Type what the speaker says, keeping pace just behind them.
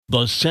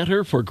The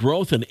Center for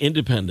Growth and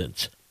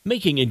Independence,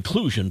 making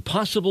inclusion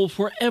possible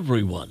for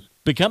everyone.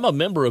 Become a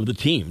member of the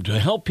team to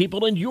help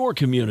people in your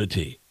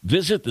community.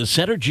 Visit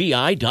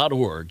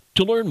thecentergi.org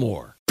to learn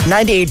more.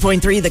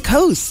 98.3 The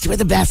Coast with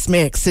the best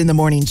mix in the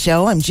morning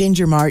show. I'm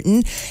Ginger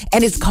Martin,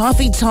 and it's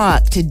Coffee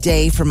Talk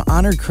today from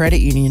Honor Credit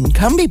Union.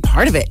 Come be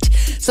part of it.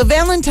 So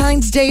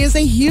Valentine's Day is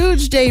a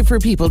huge day for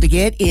people to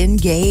get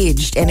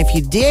engaged. And if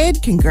you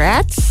did,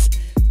 congrats.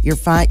 Your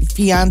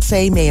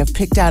fiance may have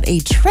picked out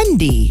a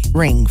trendy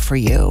ring for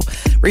you.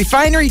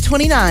 Refinery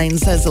 29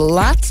 says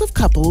lots of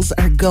couples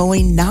are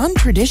going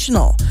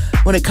non-traditional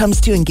when it comes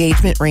to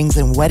engagement rings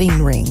and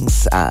wedding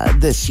rings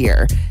this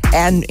year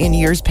and in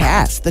years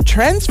past. The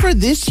trends for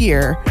this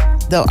year,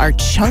 though, are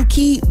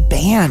chunky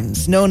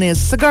bands known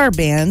as cigar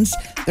bands.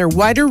 They're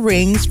wider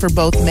rings for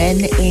both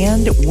men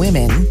and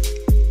women.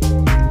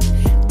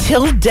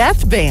 Till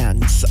death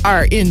bands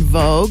are in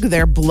vogue.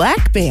 They're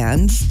black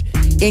bands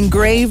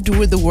engraved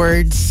with the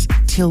words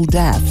till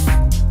death.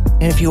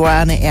 And if you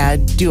want to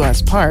add do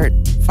us part,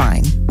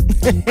 fine.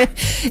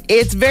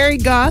 It's very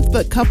goth,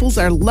 but couples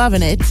are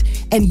loving it.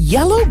 And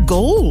yellow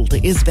gold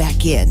is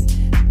back in.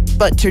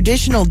 But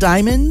traditional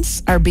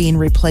diamonds are being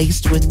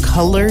replaced with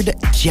colored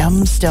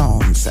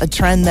gemstones, a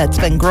trend that's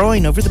been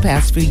growing over the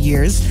past few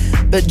years.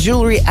 But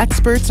jewelry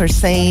experts are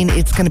saying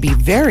it's going to be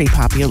very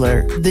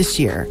popular this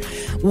year.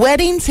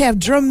 Weddings have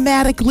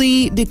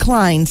dramatically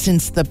declined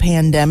since the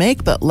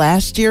pandemic, but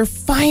last year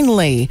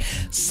finally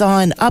saw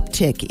an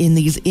uptick in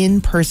these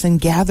in-person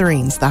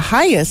gatherings, the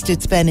highest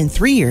it's been in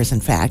 3 years,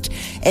 in fact.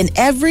 And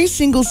every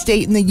single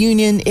state in the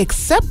union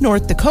except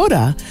North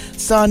Dakota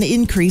saw an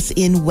increase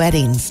in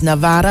weddings.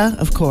 Nevada,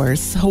 of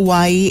course,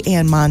 Hawaii,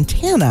 and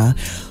Montana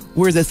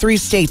were the three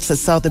states that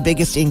saw the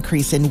biggest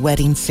increase in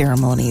wedding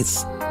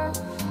ceremonies.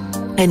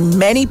 And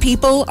many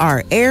people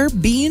are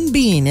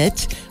Airbnb-ing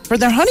it for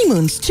their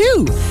honeymoons,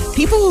 too.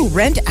 People who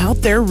rent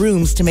out their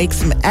rooms to make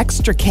some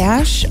extra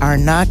cash are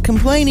not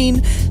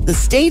complaining. The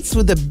states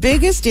with the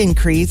biggest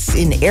increase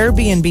in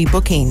Airbnb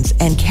bookings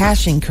and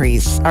cash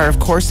increase are, of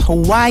course,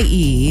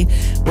 Hawaii,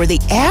 where the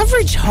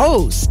average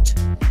host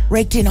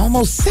raked in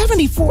almost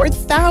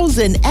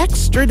 $74,000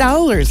 extra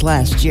dollars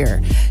last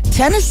year.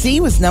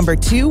 Tennessee was number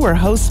 2, where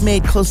hosts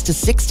made close to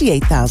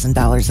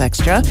 $68,000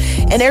 extra.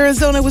 And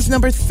Arizona was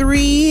number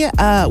 3,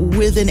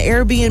 with an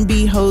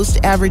Airbnb host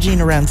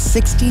averaging around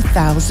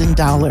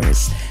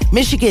 $60,000.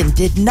 Michigan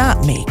did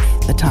not make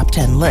the top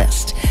 10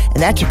 list.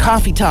 And that's your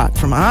Coffee Talk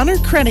from Honor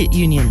Credit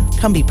Union.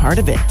 Come be part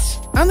of it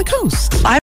on the Coast.